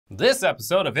This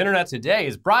episode of Internet Today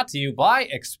is brought to you by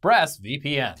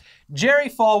ExpressVPN. Jerry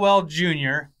Falwell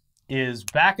Jr. is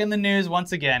back in the news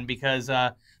once again because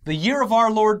the year of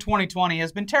our Lord 2020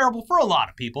 has been terrible for a lot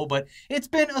of people, but it's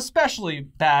been especially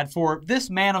bad for this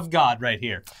man of God right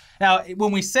here. Now,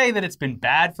 when we say that it's been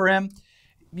bad for him,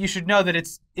 you should know that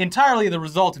it's entirely the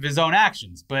result of his own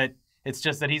actions, but it's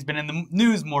just that he's been in the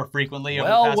news more frequently over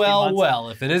the past few months. Well,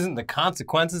 if it isn't the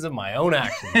consequences of my own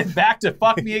actions. Back to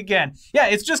fuck me again. Yeah,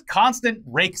 it's just constant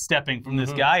rake stepping from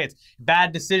this guy. It's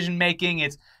bad decision making,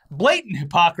 it's blatant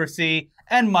hypocrisy,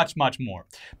 and much, much more.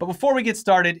 But before we get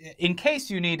started, in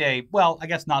case you need a, well, I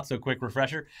guess not so quick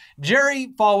refresher, Jerry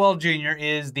Falwell Jr.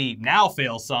 is the now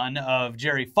fail son of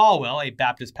Jerry Falwell, a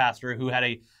Baptist pastor who had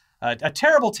a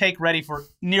terrible take ready for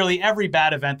nearly every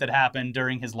bad event that happened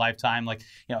during his lifetime. Like,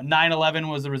 9/11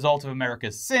 was the result of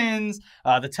America's sins.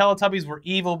 The Teletubbies were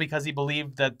evil because he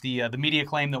believed that the media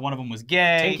claimed that one of them was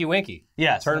gay. Tinky Winky.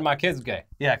 Yes. Turning my kids gay.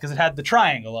 Yeah, because it had the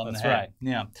triangle on the head.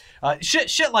 That's right. Yeah.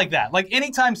 Shit like that. Like,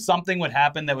 anytime something would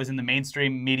happen that was in the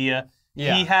mainstream media,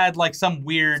 he had like some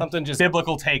weird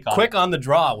biblical take on it. Quick on the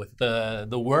draw with the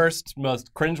worst,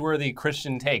 most cringeworthy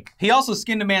Christian take. He also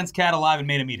skinned a man's cat alive and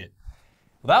made him eat it.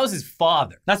 Well, that was his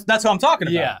father. That's what I'm talking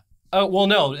about. Yeah. Oh, well,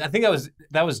 no, I think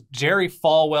that was Jerry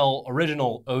Falwell,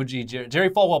 original OG, Jerry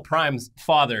Falwell Prime's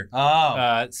father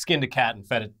skinned a cat and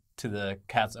fed it to the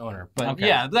cat's owner. But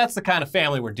yeah, that's the kind of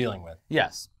family we're dealing with.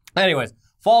 Yes. Anyways,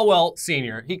 Falwell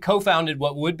Sr., he co-founded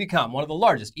what would become one of the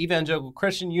largest evangelical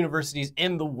Christian universities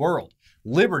in the world,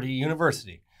 Liberty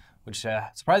University, which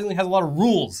surprisingly has a lot of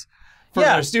rules for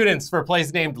their students for a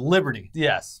place named Liberty.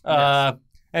 Yes.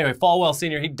 Anyway, Falwell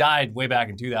Sr., he died way back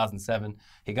in 2007.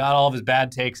 He got all of his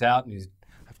bad takes out, and he's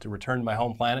have to return to my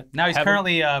home planet. Now he's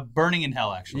currently burning in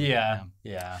hell, actually. Yeah.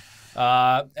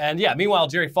 Meanwhile,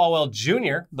 Jerry Falwell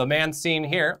Jr., the man seen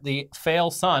here, the fail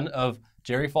son of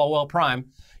Jerry Falwell Prime,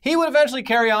 he would eventually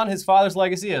carry on his father's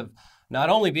legacy of not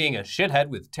only being a shithead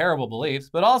with terrible beliefs,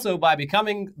 but also by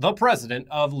becoming the president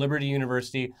of Liberty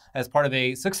University as part of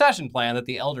a succession plan that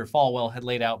the elder Falwell had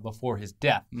laid out before his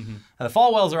death. And the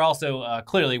Falwells are also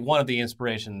clearly one of the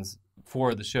inspirations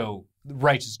for the show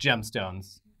Righteous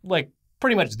Gemstones. Like,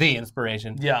 pretty much the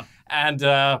inspiration. Yeah. And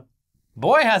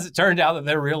boy, has it turned out that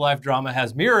their real-life drama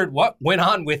has mirrored what went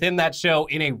on within that show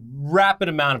in a rapid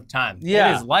amount of time.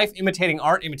 Yeah. It is life imitating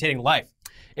art, imitating life.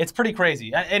 It's pretty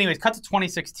crazy. Anyways, cut to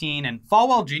 2016, and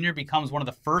Falwell Jr. becomes one of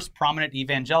the first prominent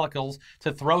evangelicals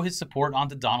to throw his support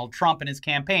onto Donald Trump in his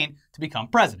campaign to become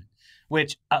president.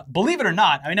 Which, believe it or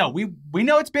not, I know we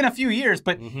know it's been a few years,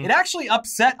 but it actually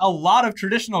upset a lot of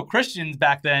traditional Christians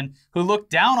back then who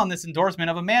looked down on this endorsement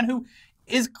of a man who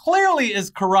is clearly as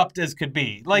corrupt as could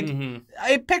be. Like,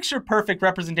 a picture-perfect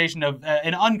representation of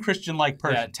an un-Christian-like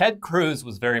person. Yeah, Ted Cruz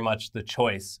was very much the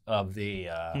choice of the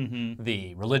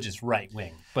religious right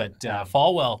wing. But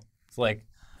Falwell, it's like,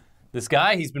 this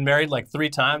guy, he's been married like 3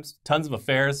 times, tons of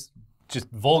affairs, just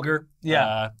vulgar,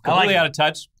 completely out of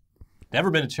touch,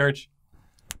 never been to church.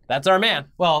 That's our man.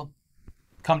 Well,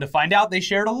 come to find out, they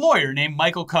shared a lawyer named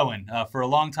Michael Cohen for a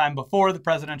long time before the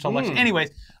presidential election. Anyways,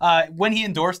 when he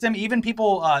endorsed him, even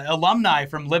people, alumni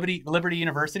from Liberty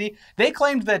University, they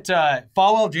claimed that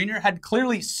Falwell Jr. had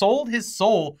clearly sold his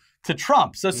soul to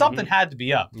Trump. So something had to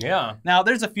be up. Yeah. Now,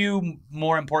 there's a few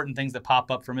more important things that pop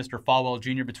up for Mr. Falwell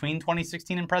Jr. between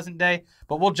 2016 and present day,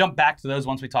 but we'll jump back to those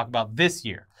once we talk about this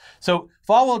year. So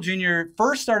Falwell Jr.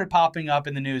 first started popping up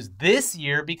in the news this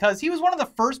year because he was one of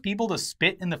the first people to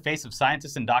spit in the face of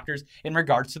scientists and doctors in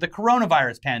regards to the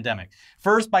coronavirus pandemic.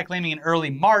 First, by claiming in early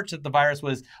March that the virus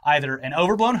was either an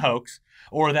overblown hoax,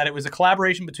 or that it was a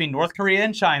collaboration between North Korea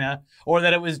and China, or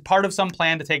that it was part of some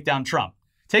plan to take down Trump.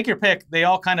 Take your pick. They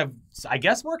all kind of, I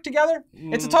guess, work together.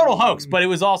 It's a total hoax, but it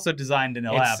was also designed in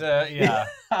a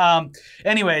lab.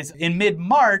 Anyways, in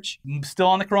mid-March, still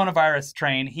on the coronavirus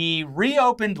train, he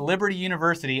reopened Liberty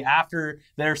University after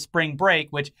their spring break,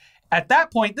 which at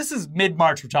that point, this is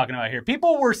mid-March we're talking about here.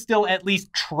 People were still at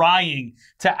least trying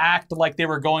to act like they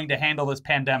were going to handle this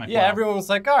pandemic. Yeah, everyone was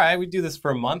like, all right, we do this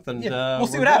for a month and we'll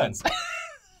see what happens.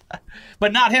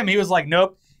 But not him. He was like,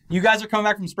 nope. You guys are coming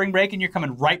back from spring break and you're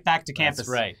coming right back to campus. That's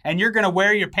right. And you're going to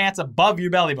wear your pants above your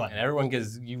belly button. And everyone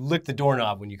you lick the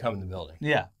doorknob when you come in the building.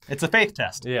 Yeah. It's a faith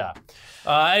test. Yeah.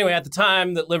 Anyway, at the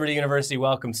time that Liberty University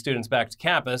welcomed students back to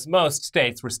campus, most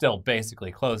states were still basically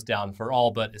closed down for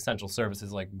all but essential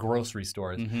services like grocery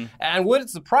stores. And would it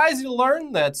surprise you to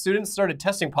learn that students started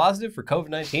testing positive for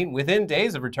COVID-19 within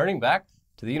days of returning back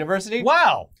to the university?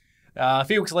 Wow. A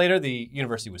few weeks later, the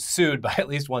university was sued by at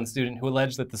least one student who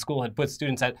alleged that the school had put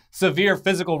students at severe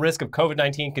physical risk of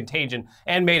COVID-19 contagion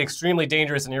and made extremely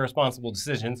dangerous and irresponsible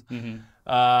decisions.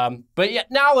 But yet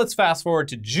now let's fast forward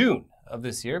to June of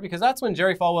this year, because that's when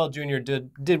Jerry Falwell Jr.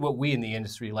 did what we in the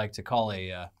industry like to call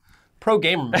a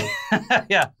pro-gamer move.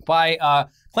 By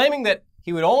claiming that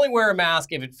he would only wear a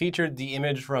mask if it featured the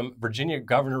image from Virginia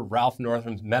Governor Ralph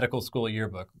Northam's medical school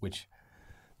yearbook, which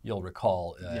you'll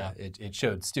recall, it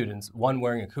showed students, one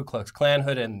wearing a Ku Klux Klan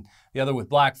hood and the other with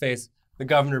blackface. The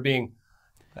governor being,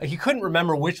 he couldn't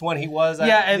remember which one he was.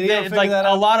 And like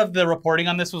a lot of the reporting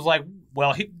on this was like,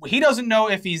 well, he doesn't know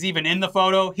if he's even in the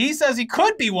photo. He says he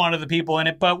could be one of the people in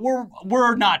it, but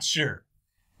we're not sure.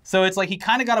 So it's like he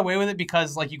kind of got away with it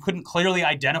because like you couldn't clearly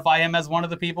identify him as one of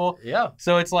the people. Yeah.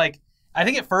 So it's like, I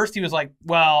think at first he was like,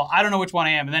 well, I don't know which one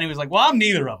I am. And then he was like, well, I'm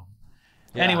neither of them.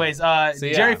 Yeah. Anyways,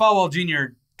 Jerry Falwell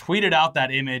Jr. tweeted out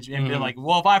that image and be like,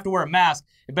 well, if I have to wear a mask,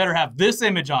 it better have this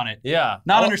image on it. Yeah.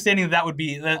 Not understanding that would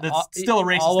be, that's still a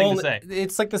racist thing to say.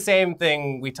 It's like the same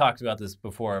thing, we talked about this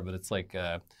before, but it's like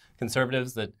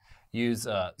conservatives that use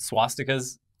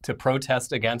swastikas to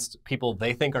protest against people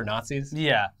they think are Nazis.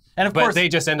 Yeah. And of course, they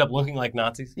just end up looking like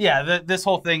Nazis. Yeah, this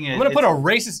whole thing is... I'm going to put a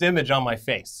racist image on my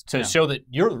face to show that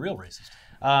you're the real racist.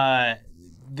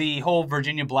 The whole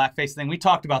Virginia blackface thing, we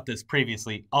talked about this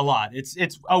previously a lot.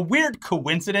 It's a weird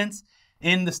coincidence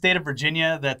in the state of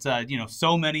Virginia that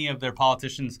so many of their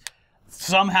politicians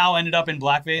somehow ended up in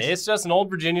blackface. It's just an old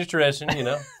Virginia tradition, you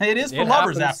know. It is for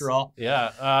lovers, after all.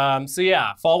 Yeah.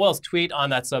 Falwell's tweet on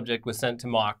that subject was sent to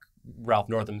mock Ralph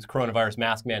Northam's coronavirus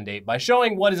mask mandate by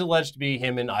showing what is alleged to be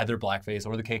him in either blackface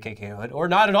or the KKK hood, or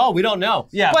not at all. We don't know.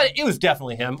 Yeah. But it was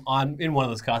definitely him in one of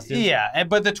those costumes. Yeah,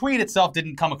 but the tweet itself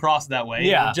didn't come across that way.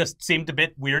 Yeah. It just seemed a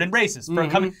bit weird and racist,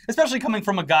 especially coming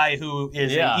from a guy who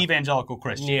is an evangelical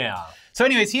Christian. Yeah. So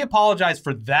anyways, he apologized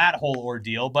for that whole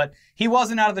ordeal, but he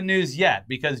wasn't out of the news yet,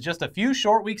 because just a few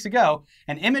short weeks ago,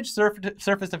 an image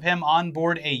surfaced of him on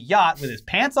board a yacht with his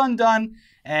pants undone,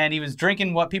 and he was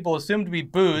drinking what people assumed to be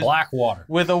booze. Black water.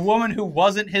 With a woman who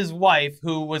wasn't his wife,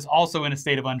 who was also in a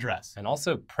state of undress. And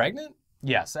also pregnant?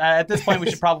 Yes. At this point, we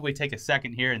should probably take a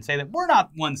second here and say that we're not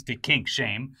ones to kink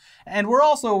shame. And we're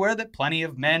also aware that plenty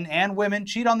of men and women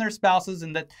cheat on their spouses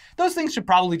and that those things should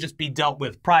probably just be dealt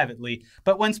with privately.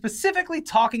 But when specifically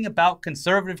talking about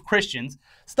conservative Christians,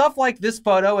 stuff like this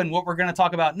photo and what we're going to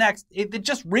talk about next, it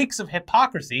just reeks of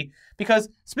hypocrisy, because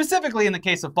specifically in the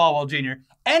case of Falwell Jr.,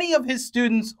 any of his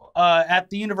students at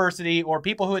the university or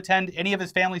people who attend any of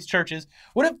his family's churches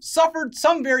would have suffered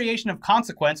some variation of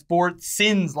consequence for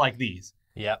sins like these.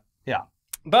 Yep. Yeah.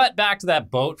 But back to that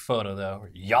boat photo, though,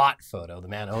 or yacht photo. The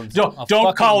man owns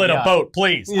Don't call it yacht. A boat,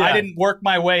 please. Yeah. I didn't work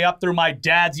my way up through my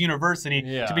dad's university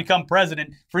to become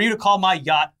president for you to call my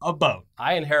yacht a boat.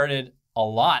 I inherited a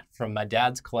lot from my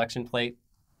dad's collection plate.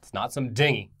 It's not some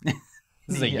dinghy.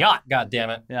 This is a yacht,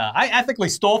 goddammit. Yeah, I ethically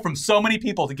stole from so many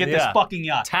people to get this fucking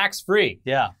yacht. Tax-free.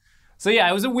 Yeah. So yeah,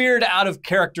 it was a weird,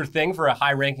 out-of-character thing for a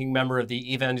high-ranking member of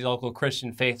the evangelical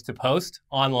Christian faith to post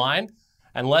online.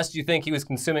 Unless you think he was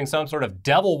consuming some sort of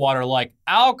devil water like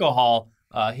alcohol,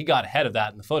 he got ahead of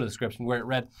that in the photo description where it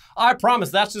read, "I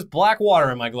promise that's just black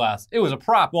water in my glass. It was a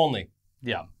prop only."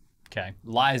 Yeah. Okay.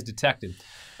 Lies detected.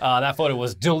 That photo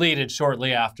was deleted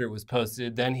shortly after it was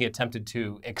posted. Then he attempted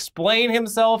to explain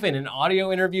himself in an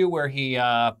audio interview where he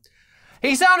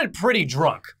sounded pretty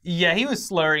drunk. Yeah, he was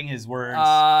slurring his words.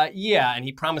 Yeah, and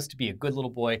he promised to be a good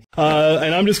little boy.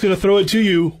 And I'm just going to throw it to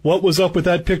you. What was up with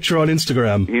that picture on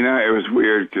Instagram? You know, it was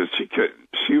weird because she's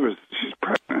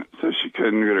pregnant, so she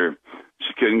couldn't get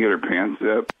her pants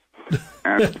zipped.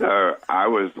 And so I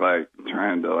was like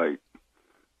trying to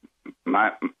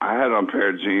I had on a pair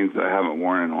of jeans that I haven't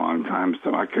worn in a long time,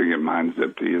 so I couldn't get mine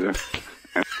zipped either.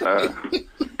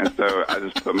 And so I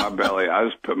just put my belly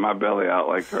out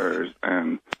like hers,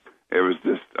 and it was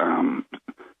just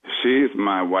she's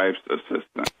my wife's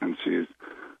assistant, and she's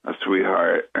a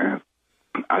sweetheart, and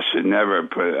I should never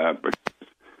have put it up because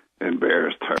it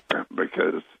embarrassed her.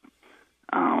 Because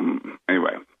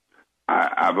anyway,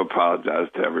 I've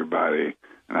apologized to everybody,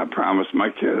 and I promise my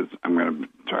kids I'm gonna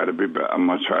try to be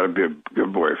a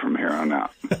good boy from here on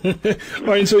out. All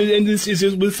right, so and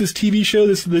with this TV show,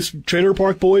 this Trailer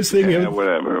Park Boys thing? Yeah,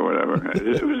 whatever.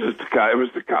 It was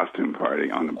the costume party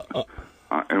and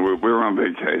we were on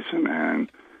vacation. And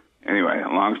anyway,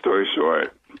 long story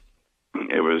short,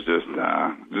 it was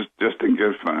just in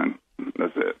good fun.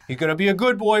 That's it. He's gonna be a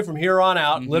good boy from here on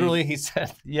out. Literally, he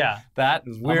said. Yeah, that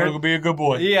was weird. I'm gonna be a good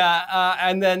boy. Yeah,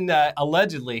 and then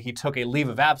allegedly he took a leave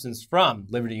of absence from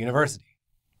Liberty University.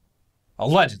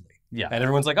 Allegedly. Yeah. And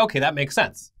everyone's like, okay, that makes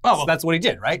sense. Oh, well, that's what he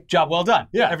did, right? Job well done.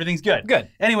 Yeah. Everything's good. Good.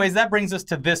 Anyways, that brings us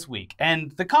to this week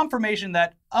and the confirmation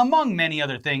that, among many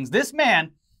other things, this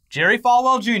man, Jerry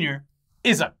Falwell Jr.,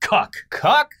 is a cuck.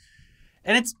 Cuck?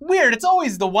 And it's weird. It's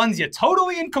always the ones you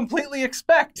totally and completely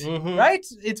expect, right?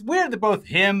 It's weird that both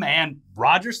him and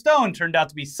Roger Stone turned out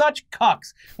to be such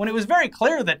cucks when it was very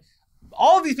clear that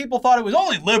all of these people thought it was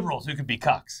only liberals who could be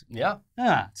cucks. Yeah.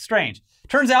 Strange.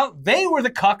 Turns out they were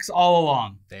the cucks all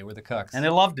along. They were the cucks. And they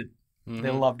loved it. They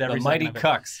loved every The mighty second of it.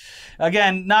 cucks.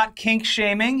 Again, not kink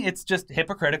shaming. It's just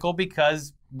hypocritical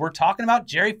because we're talking about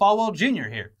Jerry Falwell Jr.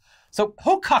 here. So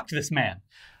who cucked this man?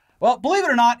 Well, believe it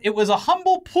or not, it was a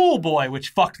humble pool boy which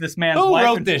fucked this man's wife.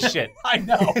 Who wrote this shit? I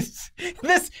know.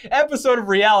 This episode of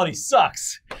reality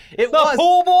sucks.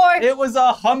 Pool boy? It was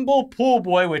a humble pool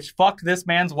boy which fucked this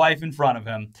man's wife in front of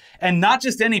him. And not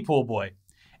just any pool boy.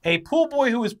 A pool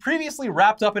boy who was previously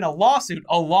wrapped up in a lawsuit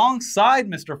alongside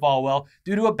Mr. Falwell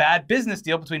due to a bad business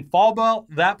deal between Falwell,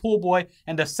 that pool boy,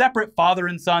 and a separate father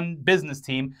and son business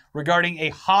team regarding a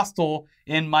hostel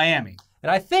in Miami.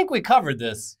 And I think we covered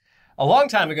this a long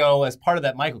time ago as part of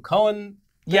that Michael Cohen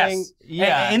thing. Yes.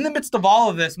 Yeah. And in the midst of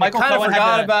all of this, Michael Cohen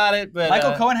Cohen about it, but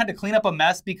Michael Cohen had to clean up a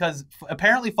mess because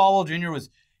apparently Falwell Jr. was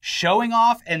showing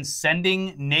off and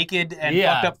sending naked and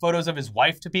fucked up photos of his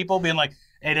wife to people, being like,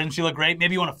 hey, doesn't she look great?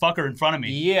 Maybe you want to fuck her in front of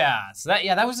me. Yeah. So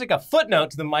that was like a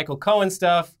footnote to the Michael Cohen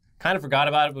stuff. Kind of forgot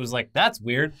about it, but was like, that's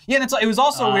weird. Yeah, and it was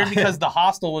also weird because the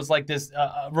hostel was like this,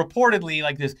 reportedly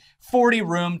like this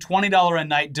 40-room, $20 a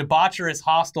night debaucherous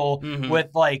hostel with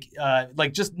like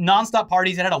just nonstop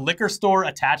parties. It had a liquor store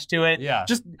attached to it. Yeah.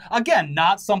 Just, again,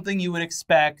 not something you would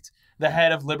expect the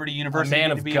head of Liberty University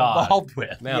to be involved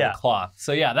with. Man of the cloth.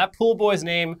 So yeah, that pool boy's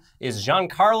name is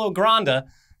Giancarlo Granda,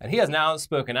 and he has now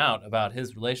spoken out about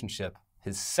his relationship,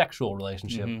 his sexual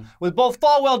relationship, with both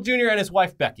Falwell Jr. and his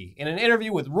wife Becky in an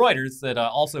interview with Reuters that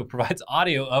also provides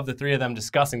audio of the three of them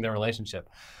discussing their relationship.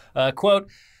 Quote,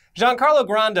 Giancarlo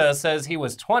Granda says he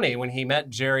was 20 when he met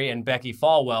Jerry and Becky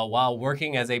Falwell while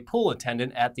working as a pool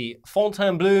attendant at the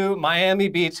Fontainebleau Miami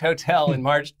Beach Hotel in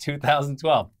March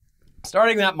 2012.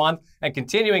 Starting that month and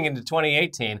continuing into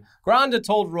 2018, Granda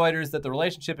told Reuters that the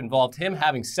relationship involved him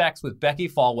having sex with Becky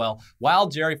Falwell while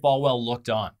Jerry Falwell looked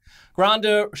on.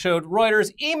 Granda showed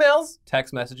Reuters emails,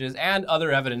 text messages, and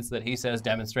other evidence that he says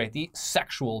demonstrate the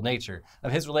sexual nature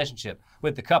of his relationship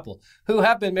with the couple, who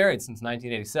have been married since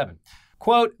 1987.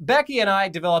 Quote, Becky and I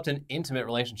developed an intimate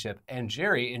relationship, and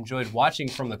Jerry enjoyed watching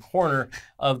from the corner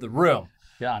of the room,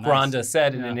 Granda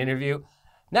said in an interview.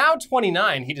 Now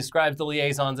 29, he describes the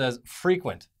liaisons as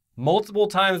frequent, multiple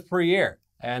times per year,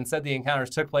 and said the encounters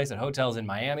took place at hotels in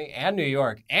Miami and New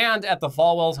York and at the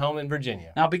Falwell's home in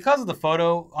Virginia. Now, because of the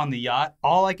photo on the yacht,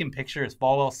 all I can picture is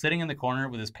Falwell sitting in the corner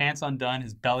with his pants undone,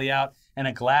 his belly out, and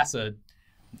a glass of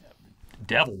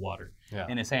devil water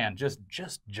in his hand, just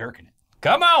jerking it.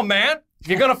 Come on, man. If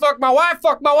you're going to fuck my wife,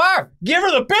 fuck my wife. Give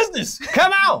her the business.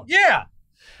 Come on. Yeah.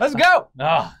 Let's go.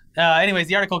 Anyways,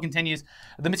 the article continues.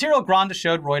 The material Granda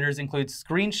showed Reuters includes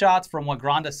screenshots from what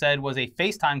Granda said was a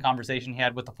FaceTime conversation he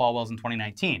had with the Falwells in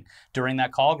 2019. During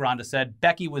that call, Granda said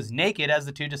Becky was naked as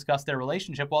the two discussed their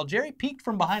relationship while Jerry peeked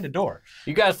from behind a door.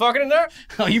 You guys fucking in there?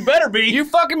 Oh, you better be. You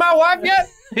fucking my wife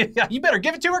yet? You better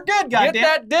give it to her good, goddamn. Get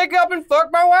that dick up and fuck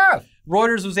my wife.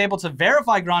 Reuters was able to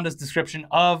verify Granda's description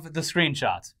of the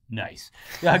screenshots. Nice.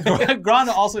 Granda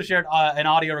also shared an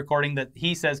audio recording that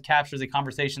he says captures a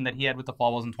conversation that he had with the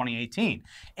Falwells in 2018.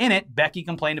 In it, Becky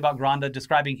complained about Granda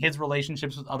describing his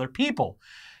relationships with other people.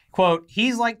 Quote,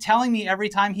 he's like telling me every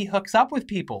time he hooks up with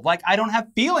people, like I don't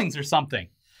have feelings or something.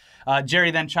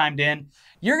 Jerry then chimed in,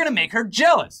 you're going to make her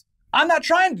jealous. I'm not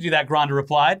trying to do that, Granda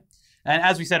replied. And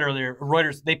as we said earlier,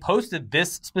 Reuters, they posted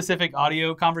this specific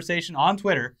audio conversation on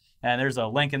Twitter. And there's a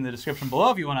link in the description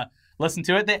below if you want to listen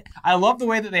to it. I love the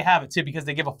way that they have it, too, because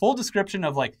they give a full description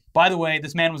of, like, by the way,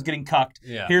 this man was getting cucked.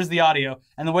 Yeah. Here's the audio.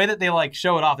 And the way that they, like,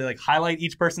 show it off, they, like, highlight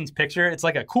each person's picture. It's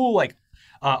like a cool, like,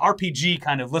 RPG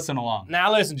kind of listen along.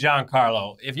 Now listen,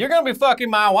 Giancarlo, if you're going to be fucking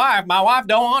my wife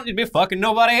don't want you to be fucking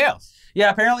nobody else.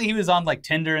 Yeah, apparently he was on, like,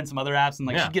 Tinder and some other apps, and,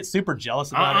 like, she'd get super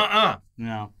jealous about it. You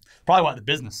know, probably why the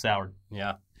business soured.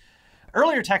 Yeah.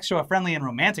 Earlier texts show a friendly and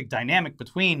romantic dynamic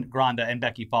between Granda and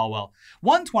Becky Falwell.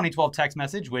 One 2012 text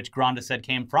message, which Granda said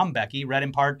came from Becky, read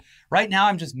in part, right now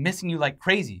I'm just missing you like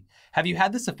crazy. Have you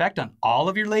had this effect on all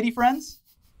of your lady friends?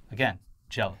 Again,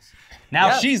 jealous.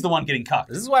 Now she's the one getting cucked.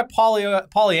 This is why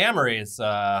polyamory is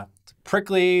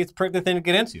prickly thing to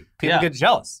get into. People get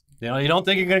jealous. You know, you don't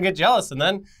think you're going to get jealous, and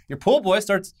then your pool boy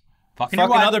starts fucking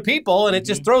other people, and it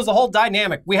just throws the whole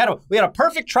dynamic. We had a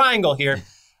perfect triangle here.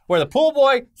 Where the pool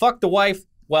boy fucked the wife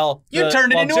Well, You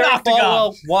turned it into Jerry an octagon.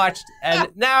 Falwell watched, and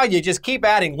now you just keep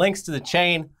adding links to the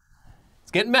chain.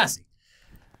 It's getting messy.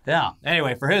 Yeah.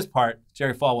 Anyway, for his part,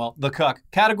 Jerry Falwell, the cuck,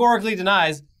 categorically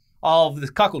denies all of this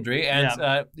cuckoldry,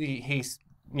 and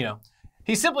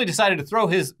he simply decided to throw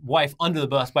his wife under the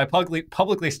bus by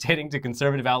publicly stating to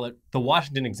conservative outlet The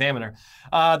Washington Examiner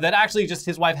that actually just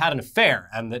his wife had an affair,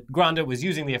 and that Granda was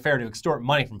using the affair to extort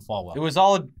money from Falwell. It was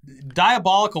all a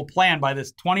diabolical plan by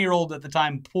this 20-year-old at the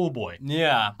time pool boy.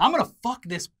 Yeah. I'm going to fuck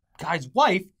this guy's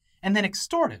wife and then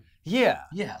extort him. Yeah.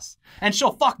 Yes. And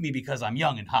she'll fuck me because I'm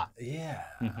young and hot. Yeah.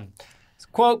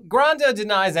 Quote, Granda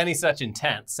denies any such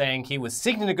intent, saying he was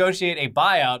seeking to negotiate a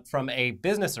buyout from a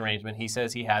business arrangement he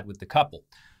says he had with the couple.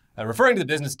 Referring to the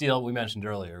business deal we mentioned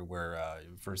earlier, where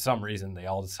for some reason they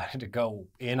all decided to go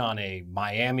in on a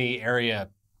Miami area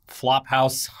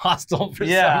flophouse hostel for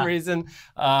some reason.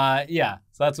 So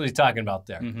that's what he's talking about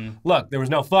there. Look, there was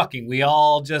no fucking. We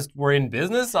all just were in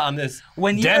business on this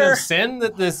den of sin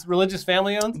that this religious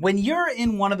family owns. When you're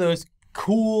in one of those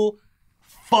cool,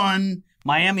 fun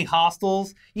Miami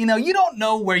hostels, you don't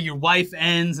know where your wife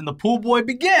ends and the pool boy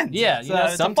begins. Yeah,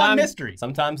 it's a fun mystery.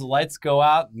 Sometimes the lights go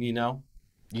out, and,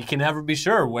 you can never be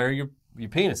sure where your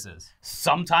penis is.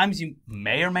 Sometimes you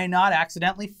may or may not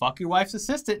accidentally fuck your wife's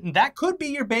assistant, and that could be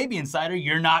your baby insider.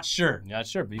 You're not sure. You're not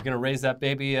sure, but you're going to raise that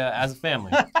baby as a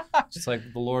family, just like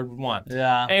the Lord would want.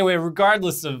 Yeah. Anyway,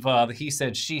 regardless of the he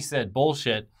said, she said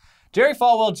bullshit, Jerry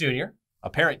Falwell Jr., a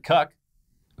parent cuck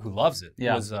who loves it,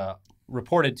 was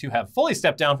reported to have fully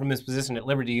stepped down from his position at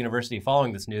Liberty University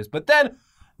following this news. But then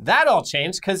that all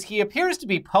changed because he appears to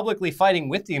be publicly fighting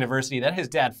with the university that his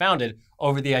dad founded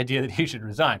over the idea that he should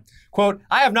resign. Quote,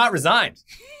 I have not resigned.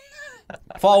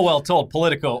 Falwell told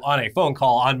Politico on a phone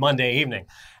call on Monday evening.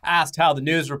 Asked how the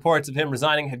news reports of him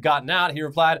resigning had gotten out, he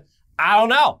replied, I don't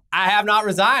know. I have not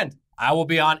resigned. I will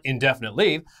be on indefinite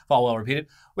leave, Falwell repeated,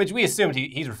 which we assumed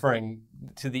he's referring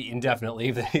to the indefinite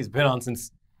leave that he's been on since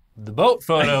the boat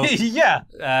photo,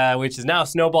 which is now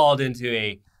snowballed into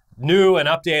a new and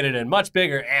updated and much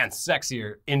bigger and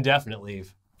sexier indefinite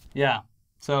leave. Yeah.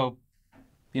 So,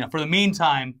 for the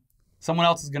meantime, someone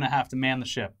else is going to have to man the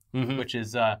ship, which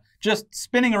is just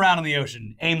spinning around in the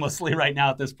ocean aimlessly right now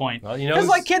at this point. Well,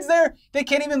 because kids there, they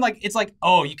can't even it's like,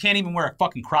 oh, you can't even wear a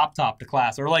fucking crop top to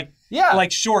class, or like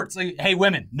shorts. Like, hey,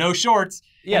 women, no shorts.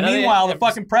 Yeah. And meanwhile, the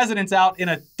fucking president's out in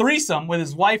a threesome with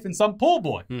his wife and some pool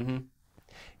boy.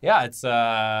 Yeah, it's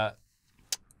a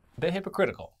bit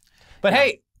hypocritical. But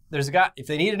hey, there's a guy, if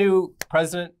they need a new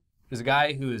president, there's a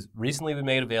guy who has recently been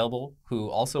made available who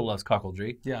also loves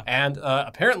cuckoldry. Yeah. And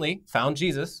apparently found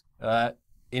Jesus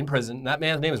in prison. That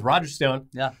man's name is Roger Stone.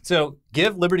 Yeah. So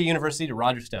give Liberty University to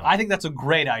Roger Stone. I think that's a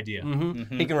great idea.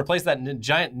 He can replace that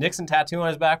giant Nixon tattoo on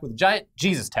his back with a giant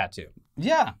Jesus tattoo.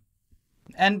 Yeah.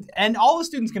 And all the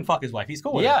students can fuck his wife. He's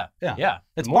cool with it. Yeah.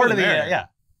 It's part of the,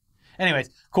 Anyways,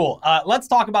 cool. Let's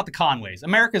talk about the Conways,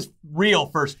 America's real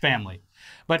first family.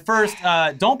 But first,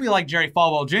 don't be like Jerry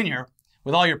Falwell Jr.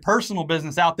 with all your personal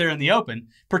business out there in the open.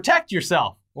 Protect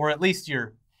yourself, or at least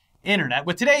your internet,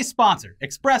 with today's sponsor,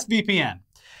 ExpressVPN.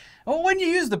 Well, when you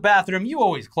use the bathroom, you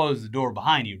always close the door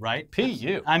behind you, right?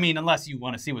 P.U. I mean, unless you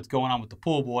want to see what's going on with the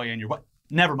pool boy and your wife.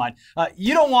 Never mind.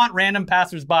 You don't want random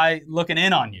passersby looking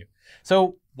in on you.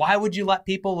 So why would you let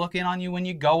people look in on you when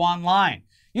you go online?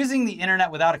 Using the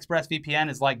internet without ExpressVPN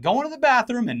is like going to the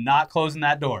bathroom and not closing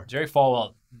that door. Jerry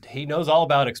Falwell, he knows all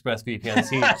about ExpressVPNs.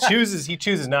 He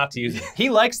chooses not to use it. He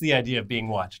likes the idea of being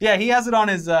watched. Yeah, he has it on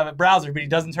his browser, but he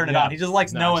doesn't turn it on. He just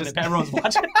likes knowing that everyone's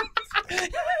watching.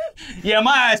 Yeah,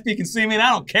 my ISP can see me, and I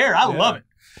don't care. I love it.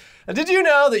 Did you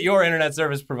know that your internet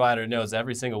service provider knows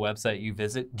every single website you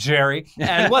visit, Jerry?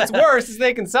 And what's worse is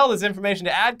they can sell this information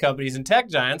to ad companies and tech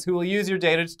giants who will use your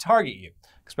data to target you.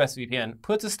 ExpressVPN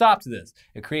puts a stop to this.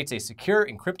 It creates a secure,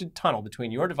 encrypted tunnel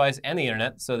between your device and the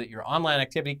internet so that your online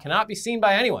activity cannot be seen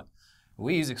by anyone.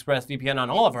 We use ExpressVPN on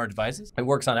all of our devices. It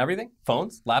works on everything,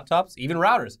 phones, laptops, even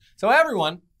routers. So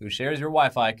everyone who shares your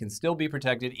Wi-Fi can still be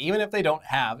protected even if they don't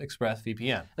have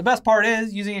ExpressVPN. The best part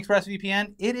is, using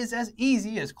ExpressVPN, it is as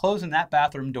easy as closing that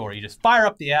bathroom door. You just fire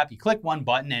up the app, you click one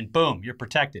button, and boom, you're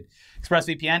protected.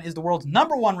 ExpressVPN is the world's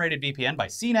 #1 rated VPN by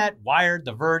CNET, Wired,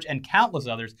 The Verge, and countless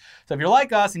others. So if you're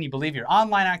like us and you believe your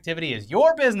online activity is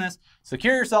your business,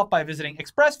 secure yourself by visiting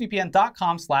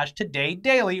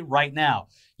expressvpn.com/todaydaily right now.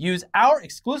 Use our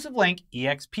exclusive link,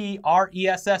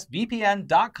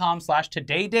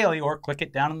 expressvpn.com/todaydaily, or click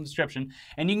it down in the description,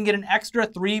 and you can get an extra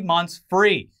 3 months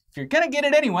free. If you're going to get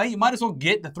it anyway, you might as well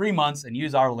get the 3 months and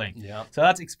use our link. Yep. So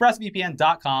that's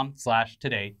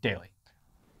expressvpn.com/todaydaily.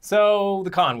 So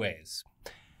the Conways.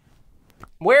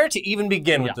 Where to even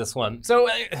begin with this one? So,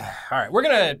 all right, we're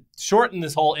going to shorten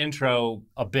this whole intro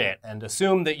a bit and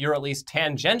assume that you're at least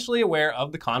tangentially aware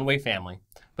of the Conway family.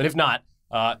 But if not,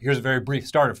 here's a very brief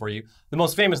starter for you. The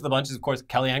most famous of the bunch is, of course,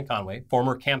 Kellyanne Conway,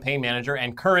 former campaign manager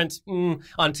and current,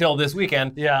 until this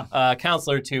weekend,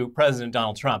 counselor to President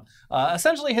Donald Trump.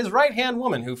 Essentially his right-hand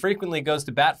woman who frequently goes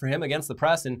to bat for him against the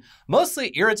press in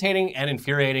mostly irritating and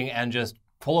infuriating and just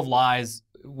full of lies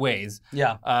ways.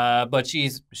 But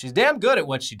she's damn good at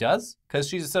what she does because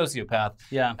she's a sociopath.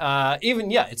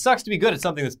 It sucks to be good at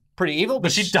something that's pretty evil,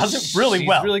 but she does it really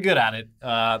well. She's really good at it.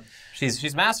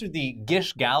 She's mastered the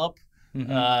Gish-Gallop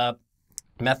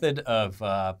method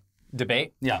of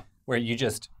debate. Where you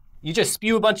just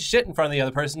spew a bunch of shit in front of the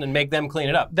other person and make them clean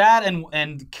it up. That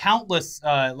and countless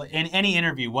in any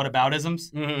interview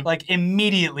whataboutisms, like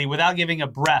immediately without giving a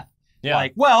breath.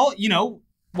 Like, well, you know,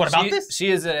 what about this?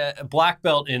 She is a black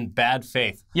belt in bad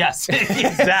faith. Yes,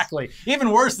 exactly.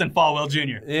 Even worse than Falwell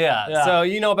Jr. So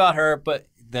you know about her, but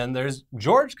then there's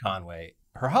George Conway,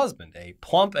 her husband, a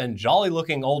plump and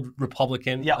jolly-looking old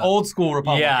Republican. Old school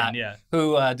Republican,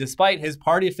 who, despite his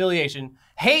party affiliation,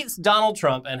 hates Donald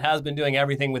Trump and has been doing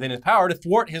everything within his power to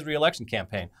thwart his re-election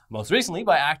campaign, most recently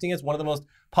by acting as one of the most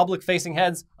public-facing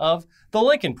heads of the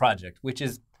Lincoln Project, which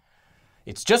is...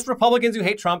 It's just Republicans who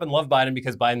hate Trump and love Biden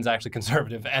because Biden's actually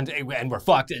conservative, and we're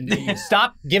fucked. And you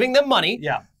stop giving them money.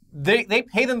 They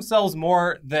pay themselves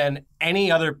more than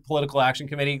any other political action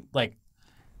committee, like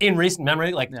in recent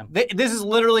memory. Like this is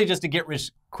literally just a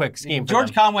get-rich-quick scheme.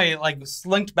 George Conway like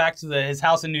slinked back to his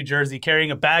house in New Jersey carrying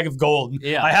a bag of gold.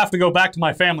 I have to go back to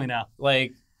my family now.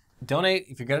 Like, donate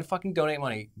if you're gonna fucking donate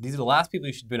money. These are the last people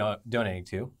you should be donating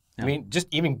to. I mean, just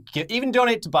even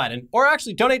donate to Biden, or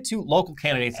actually donate to local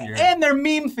candidates in your area. And they're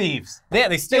meme thieves.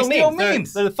 They steal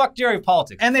memes. They're the fuck Jerry of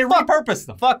politics. And they repurpose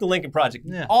them. Fuck the Lincoln Project.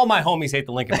 All my homies hate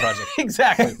the Lincoln Project.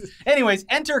 Exactly. Anyways,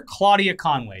 enter Claudia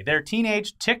Conway, their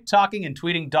teenage TikToking and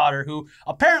tweeting daughter who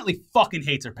apparently fucking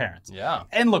hates her parents.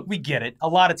 And look, we get it. A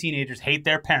lot of teenagers hate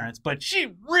their parents, but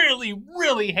she really,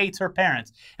 really hates her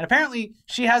parents. And apparently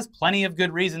she has plenty of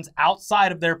good reasons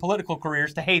outside of their political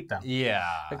careers to hate them.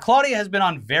 Claudia has been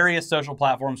on various social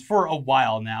platforms for a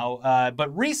while now,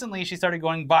 but recently she started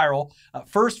going viral,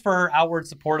 first for her outward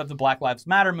support of the Black Lives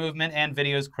Matter movement and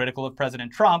videos critical of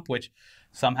President Trump, which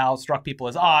somehow struck people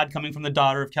as odd coming from the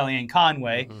daughter of Kellyanne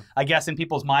Conway. I guess in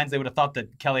people's minds they would have thought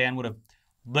that Kellyanne would have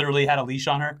literally had a leash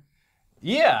on her.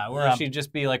 Where she'd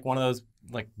just be like one of those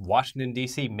like Washington,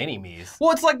 D.C. mini-me's.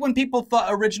 Well, it's like when people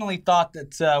originally thought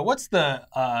that, what's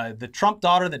the Trump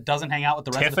daughter that doesn't hang out with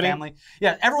the rest of the family?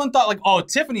 Everyone thought like, oh,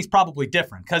 Tiffany's probably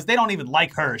different because they don't even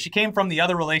like her. She came from the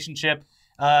other relationship.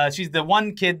 She's the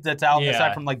one kid that's out,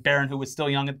 aside from like Barron, who was still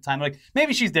young at the time. Like,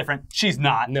 maybe she's different. She's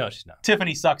not. No, she's not.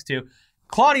 Tiffany sucks too.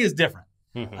 Claudia's different.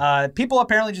 People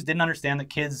apparently just didn't understand that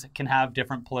kids can have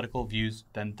different political views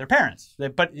than their parents.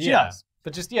 But she does.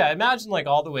 But just, imagine like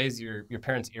all the ways your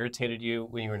parents irritated you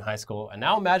when you were in high school. And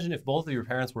now imagine if both of your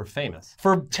parents were famous.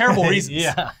 For terrible reasons.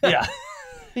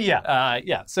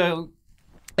 So,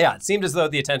 it seemed as though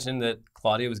the attention that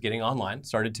Claudia was getting online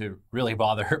started to really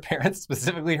bother her parents,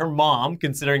 specifically her mom,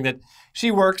 considering that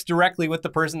she works directly with the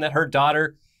person that her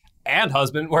daughter and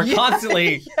husband were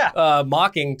constantly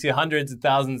mocking to hundreds of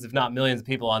thousands, if not millions of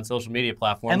people on social media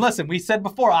platforms. And listen, we said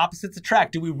before, opposites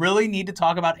attract. Do we really need to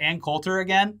talk about Ann Coulter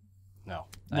again? No,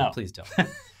 please don't.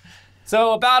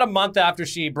 So about a month after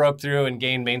she broke through and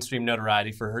gained mainstream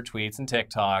notoriety for her tweets and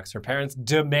TikToks, her parents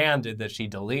demanded that she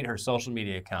delete her social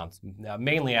media accounts,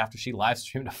 mainly after she live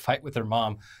streamed a fight with her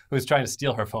mom, who was trying to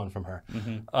steal her phone from her.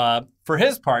 For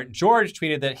his part, George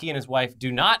tweeted that he and his wife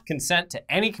do not consent to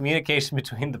any communication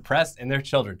between the press and their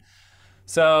children.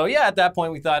 So at that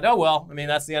point we thought, oh well, I mean,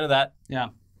 that's the end of that.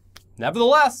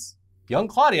 Nevertheless, young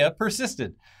Claudia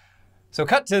persisted. So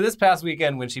cut to this past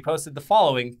weekend when she posted the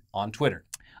following on Twitter.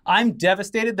 I'm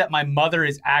devastated that my mother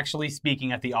is actually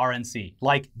speaking at the RNC.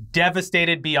 Like,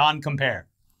 devastated beyond compare.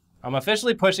 I'm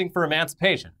officially pushing for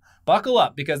emancipation. Buckle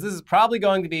up, because this is probably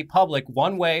going to be public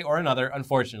one way or another,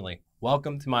 unfortunately.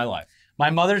 Welcome to my life. My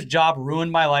mother's job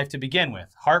ruined my life to begin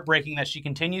with. Heartbreaking that she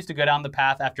continues to go down the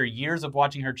path after years of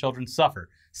watching her children suffer.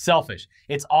 Selfish.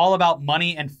 It's all about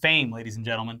money and fame, ladies and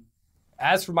gentlemen.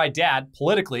 As for my dad,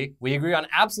 politically, we agree on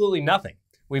absolutely nothing.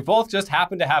 We both just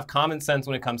happen to have common sense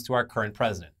when it comes to our current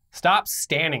president. Stop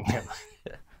standing him.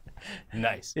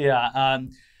 Nice.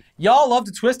 Y'all love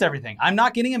to twist everything. I'm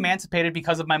not getting emancipated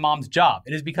because of my mom's job.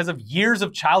 It is because of years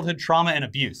of childhood trauma and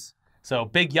abuse. So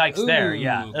big yikes there.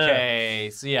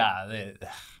 Okay. So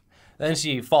Then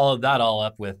she followed that all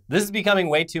up with, "This is becoming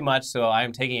way too much, so I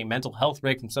am taking a mental health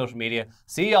break from social media.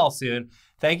 See y'all soon.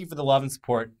 Thank you for the love and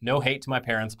support. No hate to my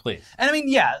parents, please." And I mean,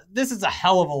 yeah, this is a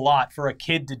hell of a lot for a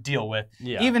kid to deal with.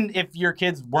 Yeah. Even if your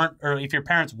kids weren't, or if your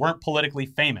parents weren't politically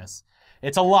famous,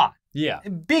 it's a lot. Yeah.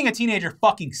 Being a teenager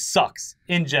fucking sucks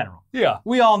in general. Yeah.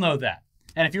 We all know that.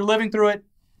 And if you're living through it,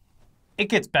 it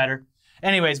gets better.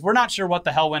 Anyways, we're not sure what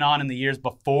the hell went on in the years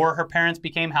before her parents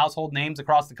became household names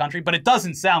across the country, but it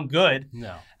doesn't sound good.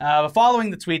 No.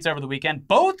 Following the tweets over the weekend,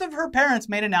 both of her parents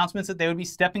made announcements that they would be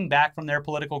stepping back from their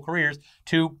political careers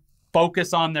to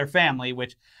focus on their family,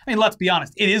 which, I mean, let's be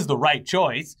honest, it is the right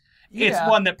choice. Yeah. It's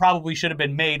one that probably should have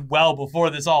been made well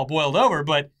before this all boiled over,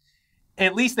 but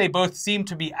at least they both seem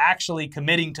to be actually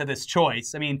committing to this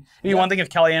choice. I mean, it'd be one thing if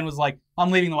Kellyanne was like,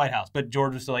 "I'm leaving the White House," but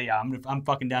George was still like, "Yeah, I'm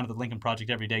fucking down to the Lincoln Project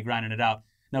every day, grinding it out.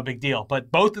 No big deal." But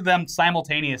both of them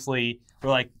simultaneously were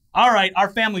like, "All right, our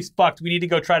family's fucked. We need to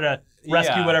go try to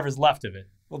rescue whatever's left of it."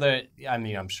 Well, I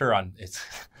mean, I'm sure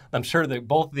that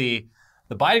both the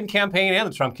Biden campaign and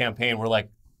the Trump campaign were like,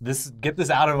 get this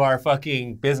out of our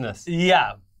fucking business.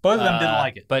 Yeah, both of them didn't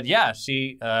like it. But yeah,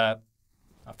 she, a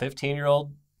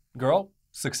 15-year-old girl,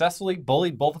 successfully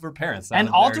bullied both of her parents. And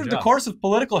altered the course of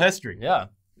political history. Yeah.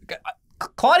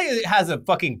 Claudia has a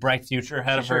fucking bright future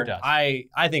ahead of her. Sure does.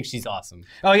 I think she's awesome.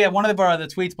 Oh yeah, one of the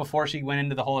tweets before she went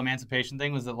into the whole emancipation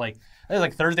thing was that it was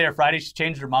like Thursday or Friday she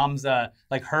changed her mom's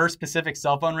her specific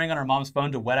cell phone ring on her mom's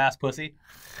phone to wet ass pussy.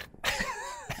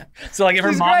 So like if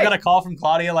her mom got a call from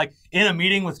Claudia like in a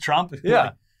meeting with Trump,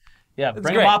 yeah,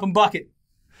 bring a mop and bucket.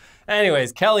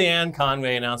 Anyways, Kellyanne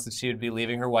Conway announced that she would be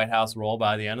leaving her White House role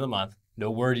by the end of the month. No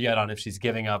word yet on if she's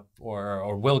giving up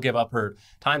or will give up her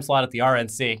time slot at the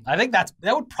RNC. I think that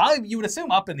would probably, you would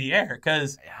assume, up in the air,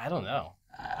 because I don't know.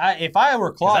 If I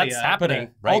were Claudia, that's I'd put happening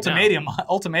an right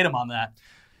ultimatum on that.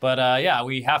 But yeah,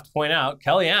 we have to point out,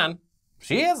 Kellyanne,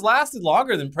 she has lasted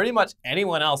longer than pretty much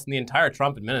anyone else in the entire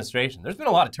Trump administration. There's been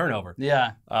a lot of turnover.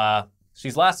 Yeah.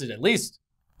 She's lasted at least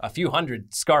a few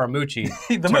hundred Scaramucci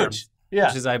The terms, mooch. Yeah.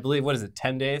 which is, I believe,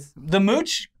 10 days? The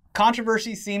mooch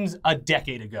controversy seems a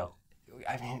decade ago.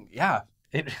 I mean, yeah.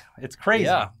 It's crazy.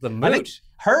 Yeah, the I think mooch.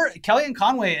 Kellyanne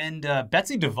Conway and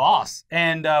Betsy DeVos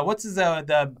and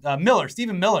Miller,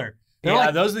 Stephen Miller.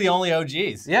 Yeah, those are the only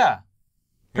OGs. Yeah.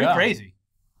 Pretty Yeah. crazy.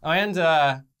 Oh, and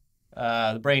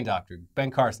the brain doctor,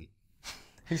 Ben Carson.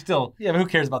 He's still Yeah, but who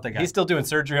cares about that guy? he's still doing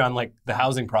surgery on like the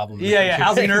housing problem. in the yeah, country.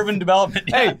 housing and urban development.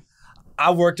 Yeah. Hey,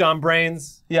 I worked on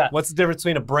brains. Yeah. What's the difference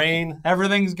between a brain?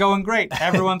 Everything's going great.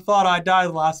 Everyone thought I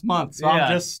died last month, so Yeah.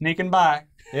 I'm just sneaking by.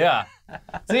 Yeah.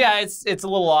 So yeah, it's a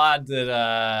little odd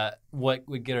that what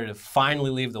would get her to finally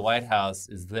leave the White House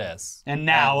is this. And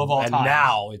now of all and times.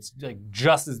 now it's like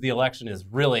just as the election is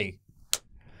really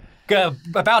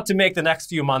about to make the next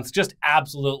few months just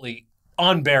absolutely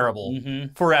unbearable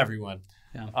for everyone.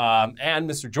 Yeah. And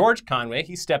Mr. George Conway,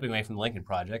 he's stepping away from the Lincoln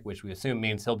Project, which we assume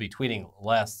means he'll be tweeting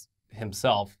less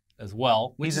himself as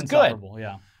well, which He's is insufferable,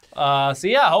 yeah. so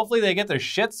yeah, hopefully they get their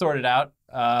shit sorted out.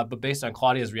 But based on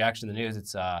Claudia's reaction to the news,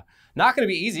 it's not going to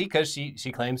be easy because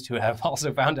she claims to have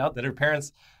also found out that her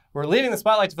parents were leaving the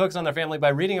spotlight to focus on their family by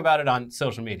reading about it on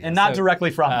social media. And not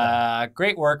directly from them.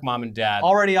 Great work, Mom and Dad.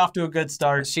 Already off to a good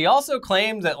start. She also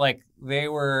claimed that like they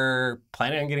were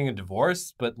planning on getting a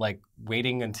divorce, but like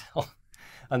waiting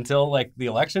until like the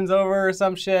election's over or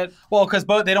some shit. Well, because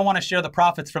they don't want to share the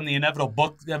profits from the inevitable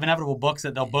books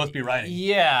that they'll both be writing.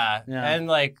 Yeah. And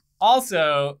like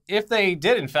also, if they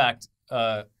did in fact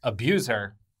abuse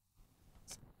her,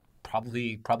 it's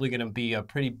probably going to be a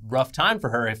pretty rough time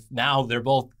for her if now they're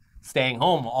both staying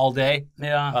home all day.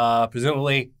 Yeah.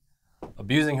 Presumably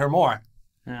abusing her more.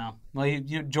 Yeah. Well,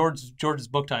 George's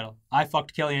book title, I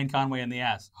Fucked Kellyanne Conway in the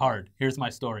Ass. Hard. Here's my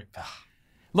story.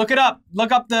 Look it up.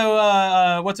 Look up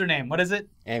the, what's her name? What is it?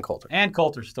 Ann Coulter. Ann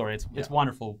Coulter's story. It's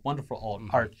wonderful, wonderful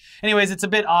art. Anyways, it's a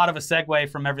bit odd of a segue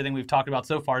from everything we've talked about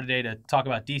so far today to talk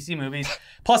about DC movies.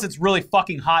 Plus, it's really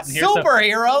fucking hot in here.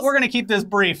 Superheroes! So we're going to keep this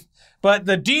brief. But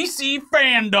the DC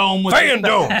Fandom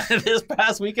was this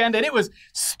past weekend, and it was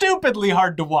stupidly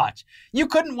hard to watch. You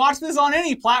couldn't watch this on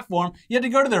any platform. You had to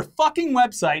go to their fucking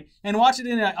website and watch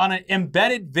it on an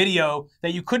embedded video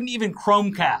that you couldn't even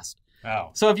Chromecast.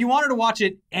 Oh. So if you wanted to watch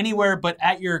it anywhere but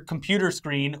at your computer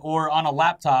screen or on a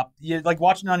laptop, you like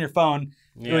watching it on your phone,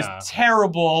 it was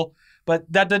terrible. But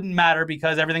that didn't matter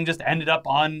because everything just ended up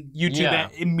on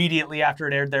YouTube immediately after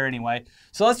it aired there anyway.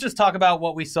 So let's just talk about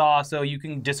what we saw so you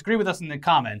can disagree with us in the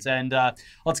comments. And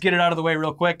let's get it out of the way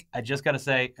real quick. I just got to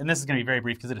say, and this is going to be very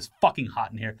brief because it is fucking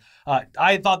hot in here.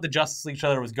 I thought the Justice League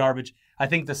trailer was garbage. I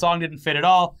think the song didn't fit at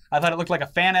all. I thought it looked like a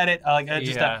fan edit.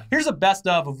 Here's a best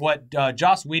of what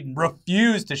Joss Whedon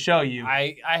refused to show you.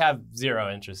 I have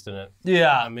zero interest in it.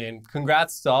 Yeah. I mean,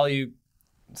 congrats to all you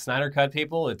Snyder Cut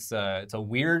people. It's a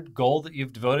weird goal that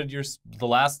you've devoted the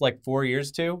last like 4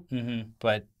 years to,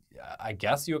 but I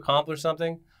guess you accomplished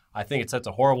something. I think it sets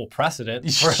a horrible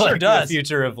precedent for like the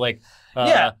future of like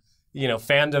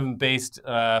fandom-based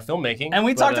filmmaking. And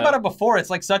we talked about it before. It's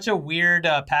like such a weird,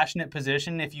 passionate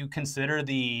position if you consider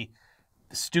the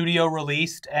studio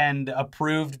released and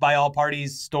approved by all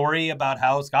parties story about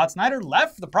how Scott Snyder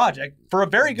left the project for a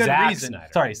very good reason.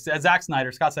 Sorry, Zack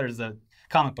Snyder. Scott Snyder is the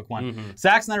comic book one.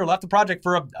 Zack Snyder left the project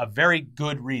for a very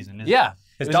good reason.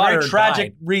 His daughter, a very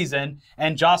tragic reason,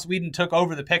 and Joss Whedon took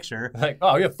over the picture. Like,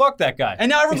 oh yeah, fuck that guy. And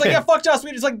now everyone's like, yeah, fuck Joss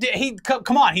Whedon. It's like,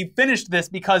 come on, he finished this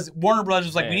because Warner Brothers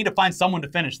was like, we need to find someone to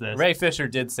finish this. Ray Fisher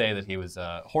did say that he was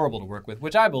horrible to work with,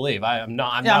 which I believe. I'm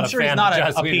not I'm a sure fan he's not of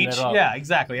Joss a Whedon peach. at all. Yeah,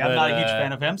 exactly. I'm not a huge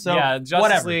fan of him. So yeah, Justice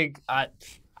whatever. League,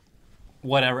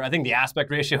 whatever. I think the aspect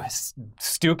ratio is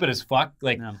stupid as fuck.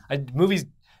 Like movies,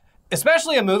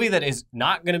 especially a movie that is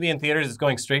not going to be in theaters, is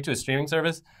going straight to a streaming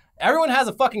service. Everyone has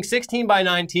a fucking 16:9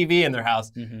 TV in their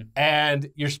house, and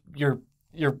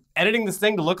you're editing this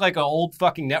thing to look like an old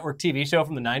fucking network TV show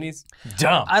from the 90s?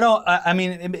 Dumb.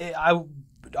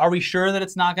 Are we sure that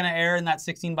it's not going to air in that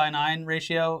 16:9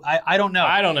 ratio? I don't know.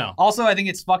 I don't know. Also, I think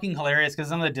it's fucking hilarious because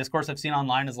some of the discourse I've seen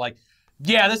online is like,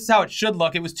 yeah, this is how it should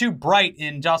look. It was too bright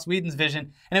in Joss Whedon's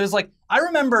vision. And it was like, I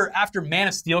remember after Man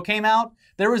of Steel came out,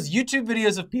 there was YouTube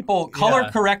videos of people color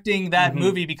correcting that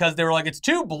movie because they were like, it's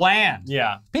too bland.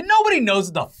 Yeah. But nobody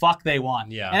knows what the fuck they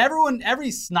want. Yeah. And every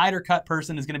Snyder Cut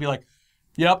person is going to be like,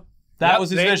 yep, that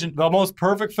was his vision. The most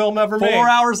perfect film ever made. 4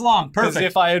 hours long. Perfect. Because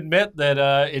if I admit that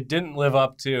it didn't live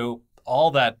up to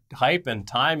all that hype and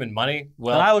time and money,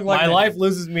 well, my life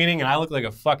loses meaning and I look like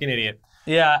a fucking idiot.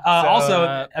 Yeah.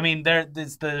 Also, I mean,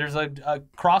 there's a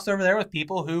crossover there with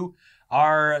people who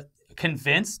are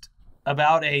convinced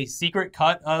about a secret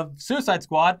cut of Suicide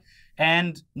Squad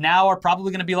and now are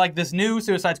probably going to be like, this new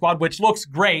Suicide Squad, which looks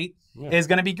great, is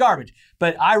going to be garbage.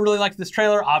 But I really like this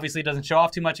trailer. Obviously, it doesn't show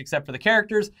off too much except for the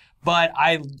characters, but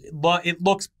it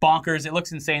looks bonkers. It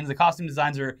looks insane. The costume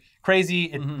designs are crazy.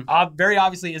 It very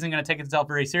obviously isn't going to take itself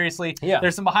very seriously. Yeah.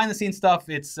 There's some behind-the-scenes stuff.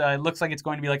 It looks like it's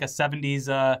going to be like a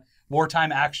 70s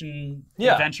wartime action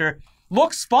adventure.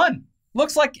 Looks fun.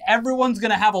 Looks like everyone's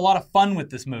going to have a lot of fun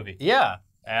with this movie. Yeah.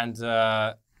 And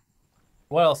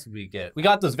what else did we get? We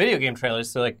got those video game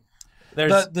trailers. So like,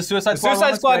 there's the Suicide Squad.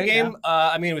 Suicide Squad game.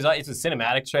 I mean, it's a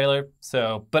cinematic trailer.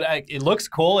 So, but it looks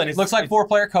cool and it looks like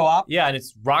 4-player co-op. Yeah, and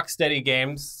it's Rocksteady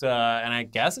Games, and I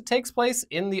guess it takes place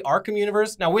in the Arkham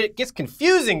universe. Now, where it gets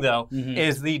confusing though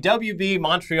is the WB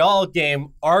Montreal game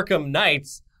Arkham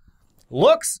Knights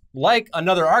looks like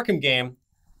another Arkham game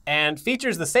and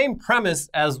features the same premise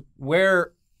as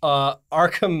where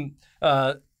Arkham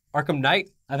Knight,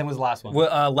 I think was the last one,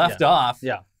 left off.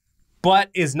 Yeah.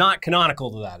 But is not canonical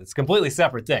to that. It's a completely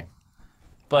separate thing.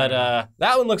 But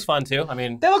that one looks fun too. I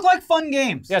mean, they look like fun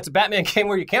games. Yeah, it's a Batman game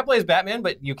where you can't play as Batman,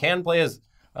 but you can play as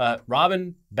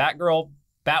Robin, Batgirl,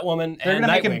 Batwoman, They're and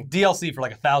gonna Nightwing. make him DLC for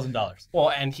like $1,000.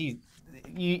 Well, and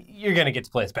you're gonna get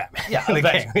to play as Batman. Yeah,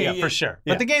 eventually, yeah, for sure.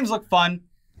 Yeah. But the games look fun.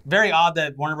 Very odd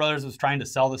that Warner Brothers was trying to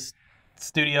sell this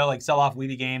studio, like sell off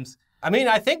Weeby Games. I mean,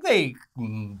 I think they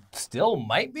still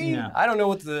might be. Yeah. I don't know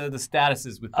what the status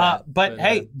is with that. But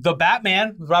hey, the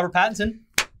Batman with Robert Pattinson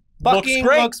fucking looks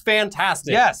great. Looks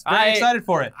fantastic. Yes, very excited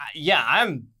for it.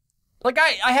 I'm like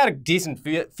I had a decent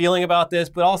feeling about this,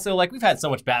 but also like we've had so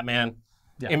much Batman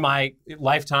in my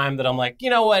lifetime that I'm like,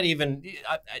 you know what? Even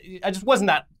I just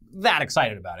wasn't that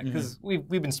excited about it because we've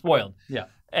been spoiled. Yeah.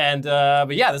 And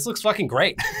but yeah, this looks fucking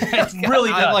great. It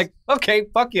really does. I'm like, okay,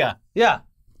 fuck yeah. Yeah.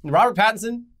 And Robert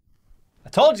Pattinson. I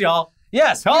told y'all.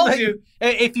 Yes, told you.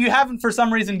 If you haven't for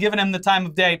some reason given him the time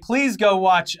of day, please go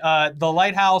watch The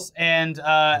Lighthouse and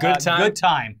Good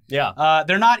Time. Yeah.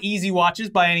 They're not easy watches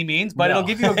by any means, but it'll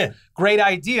give you a great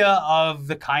idea of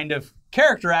the kind of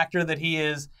character actor that he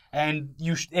is, and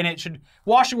it should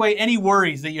wash away any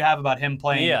worries that you have about him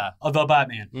playing the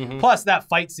Batman. Plus that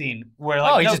fight scene where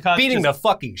like he's just beating the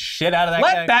fucking shit out of that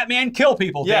guy. Let Batman kill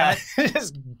people. Yeah.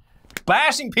 Just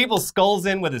bashing people's skulls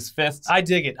in with his fists. I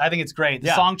dig it. I think it's great.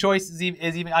 The song choice is even.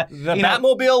 The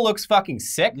Batmobile looks fucking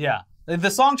sick. Yeah. The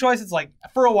song choice, it's like,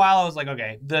 for a while I was like,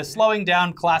 okay, the slowing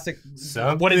down classic,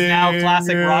 what is now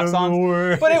classic rock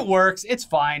songs, but it works. It's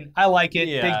fine. I like it.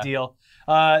 Yeah. Big deal.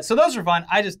 So those are fun.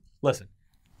 Listen,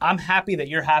 I'm happy that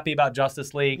you're happy about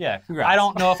Justice League. Yeah, congrats. I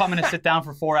don't know if I'm going to sit down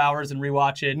for 4 hours and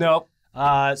rewatch it. Nope.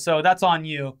 So that's on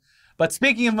you. But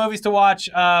speaking of movies to watch,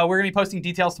 we're going to be posting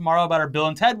details tomorrow about our Bill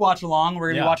and Ted watch along. We're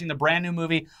going to be watching the brand new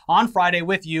movie on Friday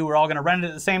with you. We're all going to rent it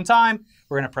at the same time.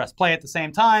 We're going to press play at the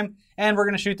same time. And we're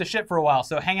going to shoot the shit for a while.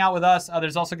 So hang out with us.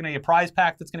 There's also going to be a prize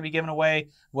pack that's going to be given away.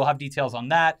 We'll have details on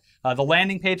that. The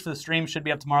landing page for the stream should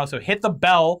be up tomorrow. So hit the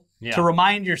bell to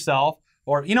remind yourself.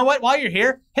 Or you know what? While you're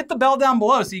here, hit the bell down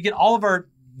below so you get all of our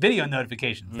video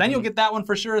notifications. Then you'll get that one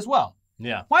for sure as well.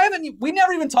 Yeah. Why haven't you? We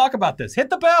never even talk about this. Hit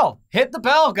the bell. Hit the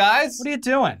bell, guys. What are you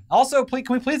doing? Also, can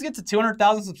we please get to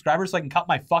 200,000 subscribers so I can cut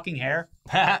my fucking hair?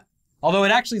 Although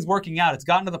it actually is working out. It's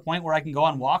gotten to the point where I can go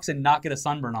on walks and not get a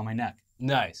sunburn on my neck.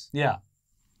 Nice. Yeah.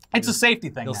 It's a safety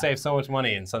thing. You'll save so much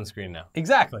money in sunscreen now.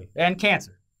 Exactly. And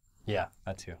cancer. Yeah,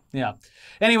 that too. Yeah.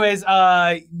 Anyways,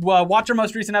 watch our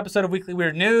most recent episode of Weekly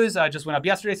Weird News. Just went up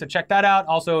yesterday, so check that out.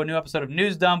 Also, a new episode of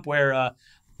News Dump where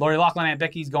Lori Loughlin and Aunt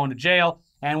Becky's going to jail.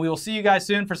 And we will see you guys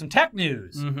soon for some tech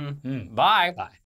news. Bye. Bye.